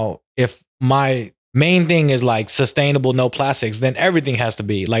now. If my main thing is like sustainable, no plastics, then everything has to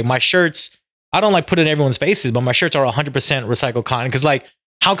be like my shirts. I don't like put it in everyone's faces, but my shirts are 100% recycled cotton because like,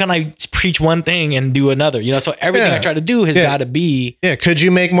 how can I preach one thing and do another? So everything I try to do has got to be. Yeah. Could you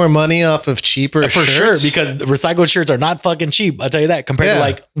make more money off of cheaper for shirts? Sure, because the recycled shirts are not fucking cheap. I'll tell you that compared to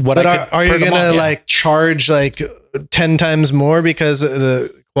like what are you going to like charge like 10 times more because of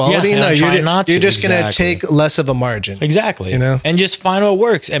the quality? No, you're just going to take less of a margin. Exactly. And just find what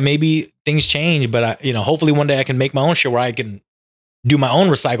works. And maybe things change, but hopefully one day I can make my own shit where I can do my own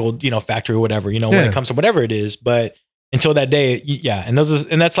recycled, factory or whatever, when it comes to whatever it is. But until that day, and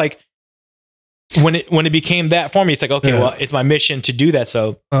that's like when it became that for me. It's like, okay, well, it's my mission to do that.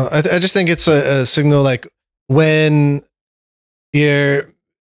 So I just think it's a signal, like when you're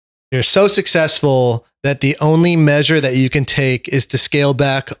so successful that the only measure that you can take is to scale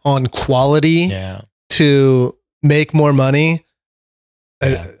back on quality to make more money.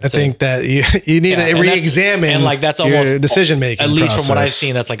 I think that you need to re-examine and like that's almost your decision making. At least from what I've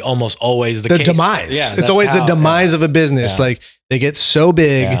seen, that's like almost always the case. Demise. Yeah, it's always the demise of a business. Like they get so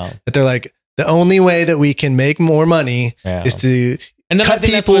big that they're like, the only way that we can make more money is to cut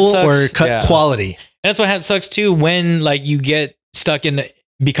people or cut quality. And that's what sucks too, when like you get stuck in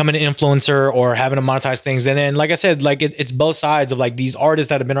becoming an influencer or having to monetize things. And then, like I said, like it's both sides of like these artists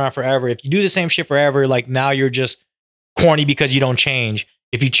that have been around forever. If you do the same shit forever, like now you're just corny because you don't change.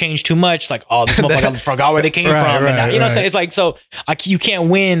 If you change too much, like, oh, this motherfucker forgot where they came from. And now, so it's like, so you can't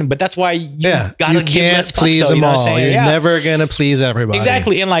win, but that's why you gotta give less please them all. You're never gonna please everybody.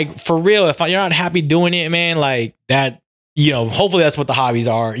 Exactly. And like, for real, if you're not happy doing it, man, like that, hopefully that's what the hobbies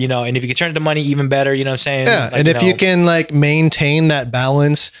are, and if you can turn it to money, even better, you know what I'm saying? Yeah. Like, and if you can like maintain that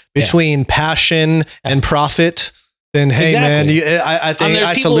balance between passion and profit, then hey, man, I think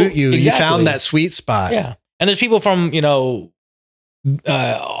I salute you. You found that sweet spot. Yeah. And there's people from,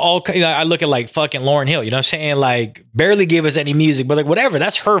 I look at like fucking Lauryn Hill, you know what I'm saying? Like barely gave us any music, but like whatever,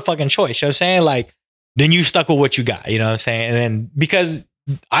 that's her fucking choice. You know what I'm saying? Like, then you stuck with what you got, you know what I'm saying? And then because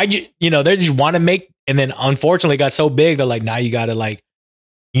they just want to make, and then unfortunately got so big that like, now you got to like,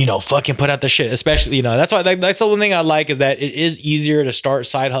 fucking put out the shit, especially, that's why that's the one thing I like is that it is easier to start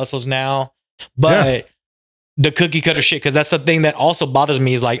side hustles now, but the cookie cutter shit, because that's the thing that also bothers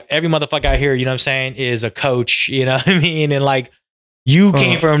me is like every motherfucker out here, you know what I'm saying, is a coach, you know what I mean? And like, you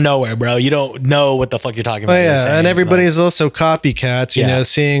came from nowhere, bro. You don't know what the fuck you're talking about. And everybody's also copycats, you know,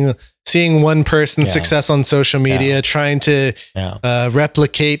 seeing one person's success on social media, trying to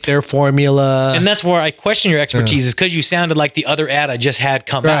replicate their formula. And that's where I question your expertise is because you sounded like the other ad I just had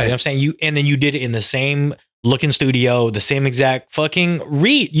come out. You know what I'm saying? And then you did it in the same looking studio, the same exact fucking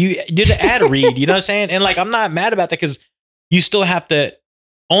read. You did an ad read, you know what I'm saying? And like, I'm not mad about that because you still have to,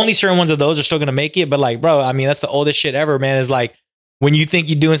 only certain ones of those are still going to make it. But like, bro, I mean, that's the oldest shit ever, man. Is like, when you think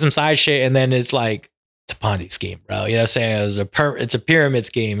you're doing some side shit and then it's like, it's a Ponzi scheme, bro. You know what I'm saying? It's a pyramid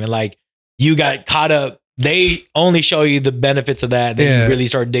scheme. And like, you got caught up. They only show you the benefits of that. Then you really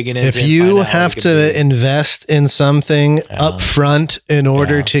start digging into it. If you have to invest in something up front in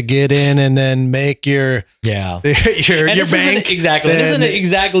order to get in and then make your bank. Exactly. This isn't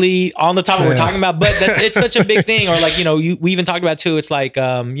exactly on the topic we're talking about, but it's such a big thing. Or like, we even talked about too. It's like,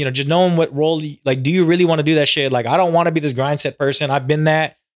 just knowing what role, like, do you really want to do that shit? Like, I don't want to be this grind set person. I've been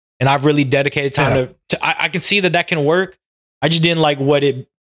that. And I've really dedicated time I can see that can work. I just didn't like what it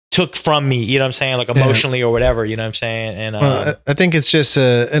took from me, you know what I'm saying? Like emotionally or whatever, you know what I'm saying? And I think it's just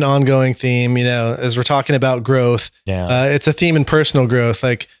an ongoing theme, as we're talking about growth. It's a theme in personal growth.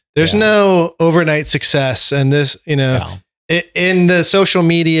 Like there's no overnight success. And this, in the social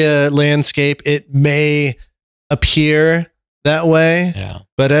media landscape, it may appear that way.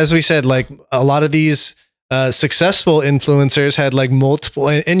 But as we said, like a lot of these successful influencers had like multiple,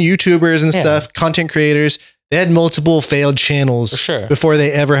 and YouTubers and stuff, content creators, they had multiple failed channels before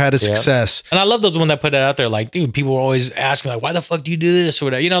they ever had a success. And I love those ones that put that out there. Like, dude, people were always asking like, why the fuck do you do this or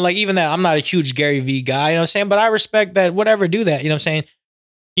whatever? Like even that, I'm not a huge Gary V guy, you know what I'm saying? But I respect that, whatever, do that. You know what I'm saying?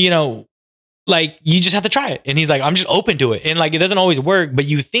 like, you just have to try it. And he's like, I'm just open to it. And like, it doesn't always work, but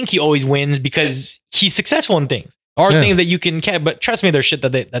you think he always wins because he's successful in things or things that you can catch. But trust me, there's shit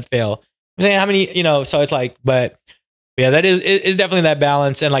that fail. I'm saying how many, so it's like, but yeah, that is definitely that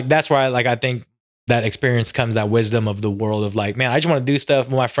balance. And like, that's where I think that experience comes, that wisdom of the world of like, man, I just want to do stuff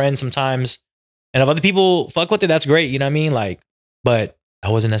with my friends sometimes. And if other people fuck with it, that's great. You know what I mean? Like, but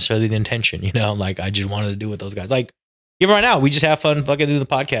that wasn't necessarily the intention, like I just wanted to do with those guys. Like, even right now, we just have fun fucking do the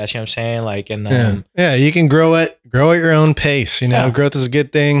podcast. You know what I'm saying? Like, and you can grow at your own pace. Growth is a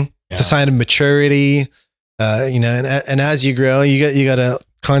good thing. It's a sign of maturity. And as you grow, you got to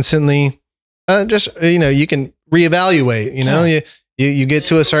constantly you can reevaluate. You get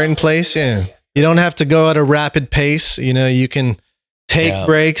to a certain place. Yeah, you don't have to go at a rapid pace. You can take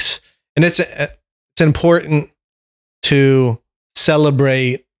breaks, and it's important to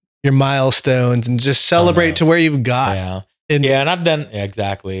celebrate your milestones and just celebrate to where you've got. And I've done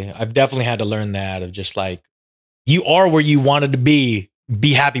exactly. I've definitely had to learn that of just like, you are where you wanted to be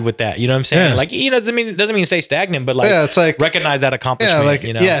happy with that. You know what I'm saying? Like, it doesn't mean stay stagnant, but like, it's like recognize that accomplishment.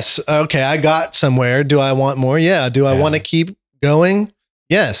 Yes. Okay. I got somewhere. Do I want more? Yeah. Do I want to keep going?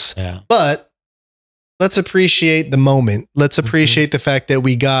 Yes. Yeah. But let's appreciate the moment. Let's appreciate the fact that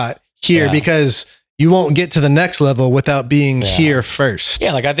we got here because you won't get to the next level without being here first.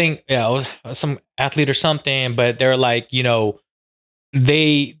 Yeah, like I think some athlete or something, but they're like, they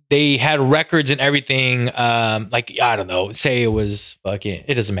had records and everything. Like, I don't know, say it was fucking,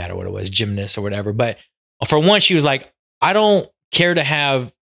 it doesn't matter what it was, gymnast or whatever. But for one, she was like, I don't care to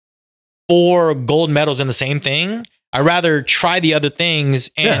have 4 gold medals in the same thing. I'd rather try the other things.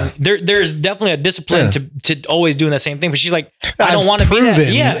 And there's definitely a discipline to always doing the same thing. But she's like, I don't want to be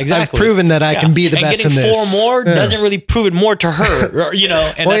that. Yeah, exactly. I've proven that I can be the best in this. And getting 4 more doesn't really prove it more to her,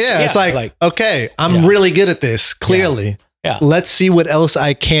 And it's like, okay, I'm really good at this, clearly. Yeah. Let's see what else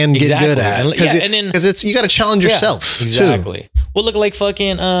I can get good at. Because you got to challenge yourself. Exactly. Too. Well, look like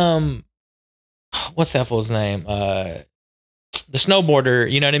fucking, what's that fool's name? The snowboarder,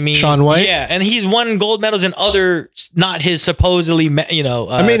 you know what I mean? Shaun White? Yeah, and he's won gold medals in other, not his supposedly,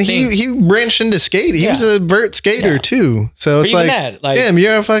 he branched into skate. He was a vert skater too. So it's like, damn,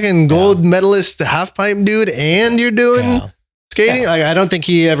 you're a fucking gold medalist half pipe dude and you're doing skating? Like, I don't think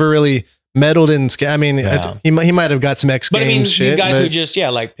he ever really medaled in skate. I mean, he might have got some X Games shit. These guys who just,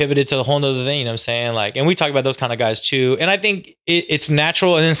 like pivoted to the whole nother thing, you know what I'm saying? Like, and we talk about those kind of guys too. And I think it's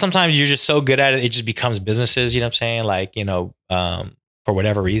natural. And then sometimes you're just so good at it, it just becomes businesses, you know what I'm saying? Like, for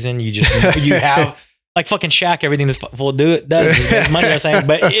whatever reason, you have like fucking Shaq, everything this fool does is make money, you know what I'm saying?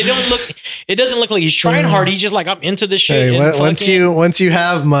 But it doesn't look like he's trying hard. He's just like, I'm into this shit. Hey, once you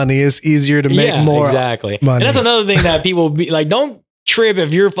have money, it's easier to make more exactly. money. And that's another thing that people be like, don't trip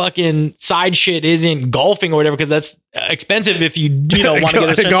if your fucking side shit isn't golfing or whatever, because that's expensive if you want to get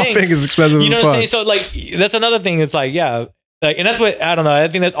a certain golfing thing. Is expensive. You know what I'm saying? So like, that's another thing. It's like, and that's what, I don't know. I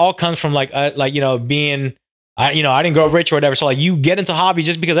think that all comes from being, I didn't grow up rich or whatever. So like, you get into hobbies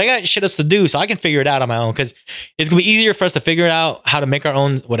just because I got shit else to do, so I can figure it out on my own. Because it's gonna be easier for us to figure out how to make our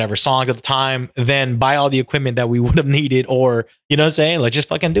own whatever songs at the time than buy all the equipment that we would have needed, or you know what I'm saying? Like, just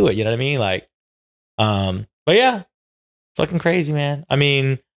fucking do it. You know what I mean? Like, but yeah, fucking crazy, man. I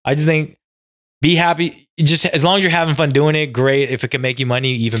mean, I just think be happy. Just as long as you're having fun doing it, great. If it can make you money,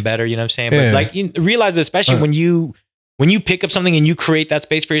 even better. You know what I'm saying? But like, you realize that especially when you pick up something and you create that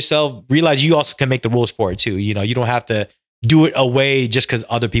space for yourself, realize you also can make the rules for it too. You don't have to do it away just because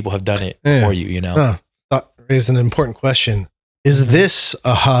other people have done it for you. That raised an important question. Is this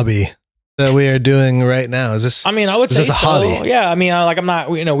a hobby that we are doing right now? Is this? I mean, I would say so. Hobby? Yeah. I mean, like, I'm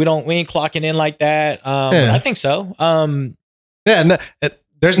not. We ain't clocking in like that. I think so. And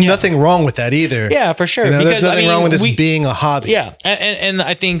there's nothing wrong with that either. Yeah, for sure. Because, there's nothing wrong with this being a hobby. Yeah, and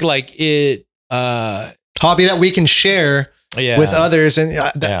I think like it. Hobby that we can share with others, and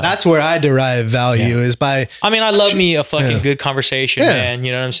that's where I derive value is by. I mean, I love me a fucking good conversation, man.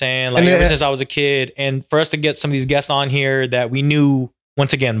 You know what I'm saying? Like, ever since I was a kid, and for us to get some of these guests on here that we knew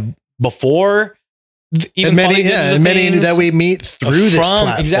once again before, even many that we meet through this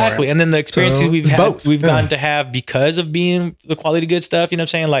platform, exactly, and then the experiences we've gotten to have because of being the quality good stuff. You know what I'm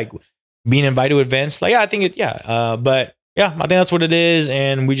saying? Like being invited to events. Like, I think but I think that's what it is,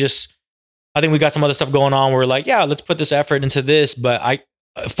 and I think we got some other stuff going on. We're like, let's put this effort into this. But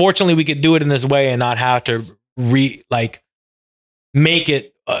fortunately, we could do it in this way and not have to make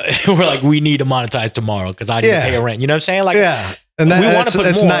it. We're like, we need to monetize tomorrow because I need to pay a rent. You know what I'm saying? Like, and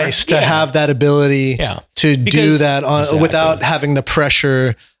it's nice to have that ability to do that without having the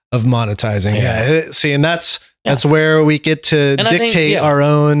pressure of monetizing. See, and that's where we get to dictate our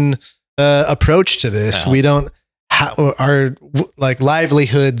own approach to this. We don't our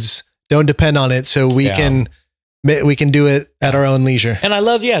livelihoods don't depend on it, so we can do it at our own leisure. And I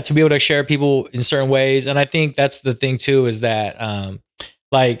love, to be able to share people in certain ways. And I think that's the thing too, is that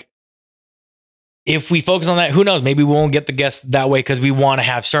like, if we focus on that, who knows? Maybe we won't get the guests that way because we want to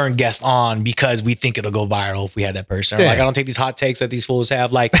have certain guests on because we think it'll go viral if we had that person. Or like, I don't take these hot takes that these fools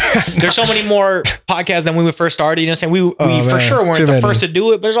have. Like, there's so many more podcasts than when we first started. You know what I'm saying? We for sure weren't the first to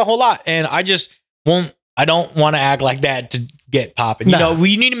do it, but there's a whole lot. And I just I don't want to act like that to get popping. You know,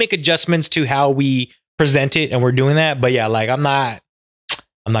 we need to make adjustments to how we present it, and we're doing that. But yeah, like I'm not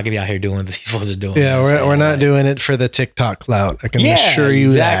gonna be out here doing what these fools are doing. Yeah, we're not doing it for the TikTok clout. I can assure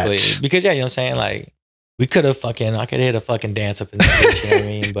you that. Because you know what I'm saying? Like we could have I could hit a fucking dance up in the bitch, you know what I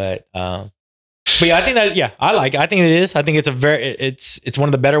mean? But yeah, I think that I think it is. I think it's one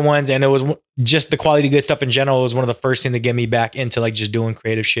of the better ones, and it was just the quality good stuff in general was one of the first thing to get me back into like just doing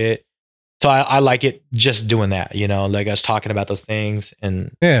creative shit. So I like it just doing that, you know, like us talking about those things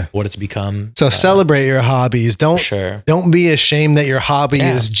and what it's become. So celebrate your hobbies. Don't be ashamed that your hobby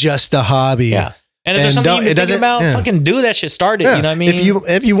is just a hobby. Yeah. And if there's something you're thinking about, fucking do that shit. Start it. You know what I mean?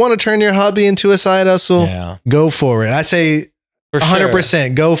 If you want to turn your hobby into a side hustle, go for it. I say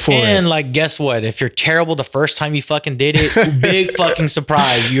 100% go for it. And like, guess what? If you're terrible the first time you fucking did it, big fucking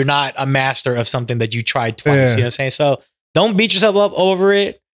surprise. You're not a master of something that you tried twice. You know what I'm saying? So don't beat yourself up over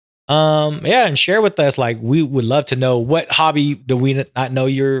it. And share with us. Like, we would love to know what hobby do we not know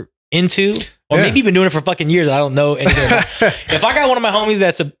you're into, or maybe you've been doing it for fucking years and I don't know anything about. If I got one of my homies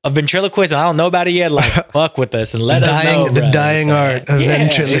that's a ventriloquist and I don't know about it yet, like fuck with us and let us know. The dying art of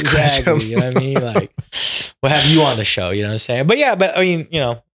ventriloquism. Exactly, you know what I mean? Like, we'll have you on the show, you know what I'm saying? But I mean, you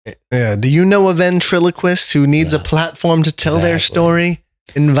know. Yeah. Do you know a ventriloquist who needs a platform to tell their story?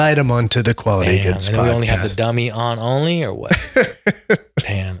 Invite them onto the Quality Goods podcast. We only have the dummy on only, or what?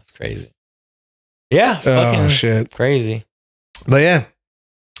 Damn, it's crazy. Yeah, fucking shit, crazy. But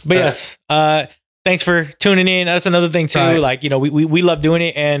yes, thanks for tuning in. That's another thing too. Right. Like, you know, we love doing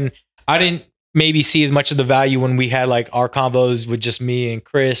it, and I didn't maybe see as much of the value when we had like our combos with just me and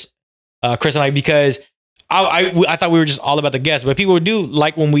Chris and I, because I thought we were just all about the guests, but people do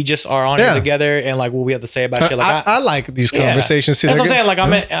like when we just are on here together and like what we have to say about shit. Like I like these conversations too. That's what I'm saying. Like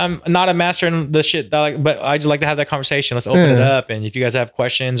I'm not a master in the shit that but I just like to have that conversation. Let's open it up. And if you guys have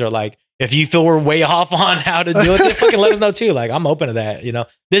questions or like if you feel we're way off on how to do it, then fucking let us know too. Like I'm open to that. You know,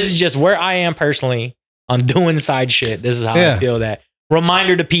 this is just where I am personally on doing side shit. This is how I feel that.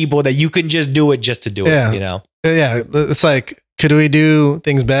 Reminder to people that you can just do it just to do it. You know? Yeah. It's like, could we do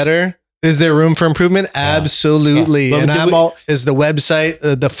things better? Is there room for improvement? Absolutely. And is the website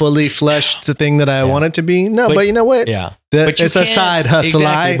the fully fleshed thing that I want it to be? No, but you know what? Yeah. It's a side hustle.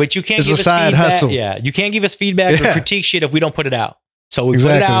 But you can't give us feedback. Yeah. You can't give us feedback or critique shit if we don't put it out. So we put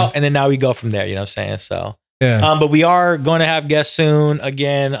it out and then now we go from there. You know what I'm saying? So but we are going to have guests soon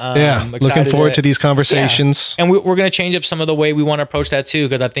again. Looking forward to these conversations. And we're going to change up some of the way we want to approach that too,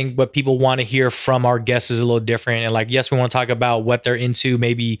 because I think what people want to hear from our guests is a little different. And like, yes, we want to talk about what they're into,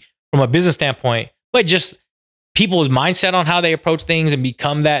 maybe from a business standpoint, but just people's mindset on how they approach things and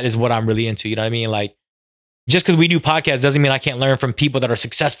become that is what I'm really into. You know what I mean? Like, just because we do podcasts doesn't mean I can't learn from people that are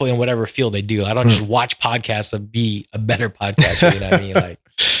successful in whatever field they do. I don't just watch podcasts to be a better podcaster. You know what I mean? Like,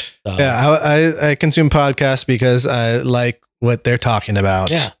 I consume podcasts because I like what they're talking about.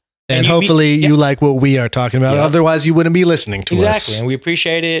 Yeah. And hopefully you like what we are talking about. Yeah. Otherwise you wouldn't be listening to us. Exactly. And we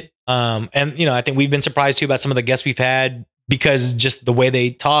appreciate it. And you know, I think we've been surprised too about some of the guests we've had, because just the way they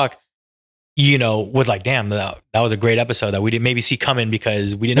talk, you know, was like, damn, that was a great episode that we didn't maybe see coming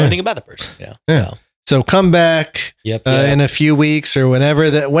because we didn't know anything about the person. You know? Yeah. So come back in a few weeks or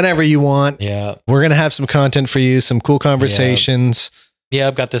whenever you want. Yeah. We're going to have some content for you, some cool conversations. Yeah.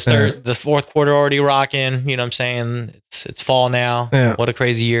 I've got the fourth quarter already rocking. You know what I'm saying? It's fall now. Yeah. What a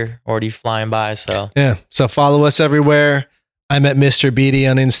crazy year already flying by. So So follow us everywhere. I'm at Mr. Beatty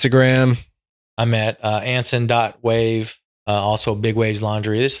on Instagram. I'm at Anson.wave. Also Big Waves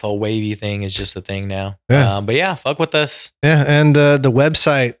Laundry. This whole wavy thing is just a thing now. Yeah. But fuck with us. Yeah. And the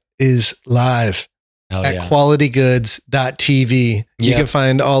website is live at qualitygoods.tv. You can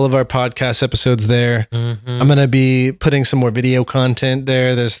find all of our podcast episodes there. Mm-hmm. I'm going to be putting some more video content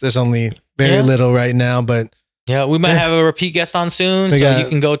there. There's only very little right now, but we might have a repeat guest on soon. So you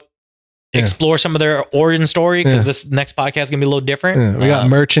can go explore some of their origin story, because this next podcast is going to be a little different. Yeah. We got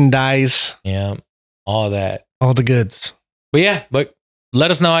merchandise. Yeah. All that. All the goods. But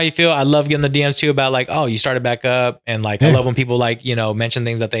let us know how you feel. I love getting the DMs too about like, oh, you started back up. And like, I love when people like, you know, mention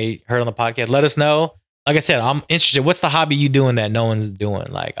things that they heard on the podcast. Let us know. Like I said, I'm interested. What's the hobby you doing that no one's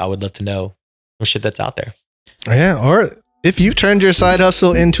doing? Like, I would love to know some shit that's out there. Yeah. Or if you turned your side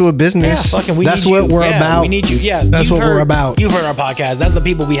hustle into a business, that's what we're about. We need you. Yeah, that's what we're about. You've heard our podcast. That's the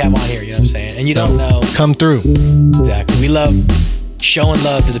people we have on here. You know what I'm saying? And you don't know. Come through. Exactly. We love showing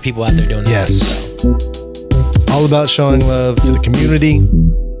love to the people out there doing this. Yes. So. All about showing love to the community.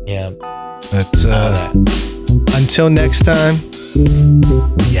 Yeah. But until next time,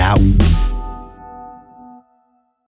 we out.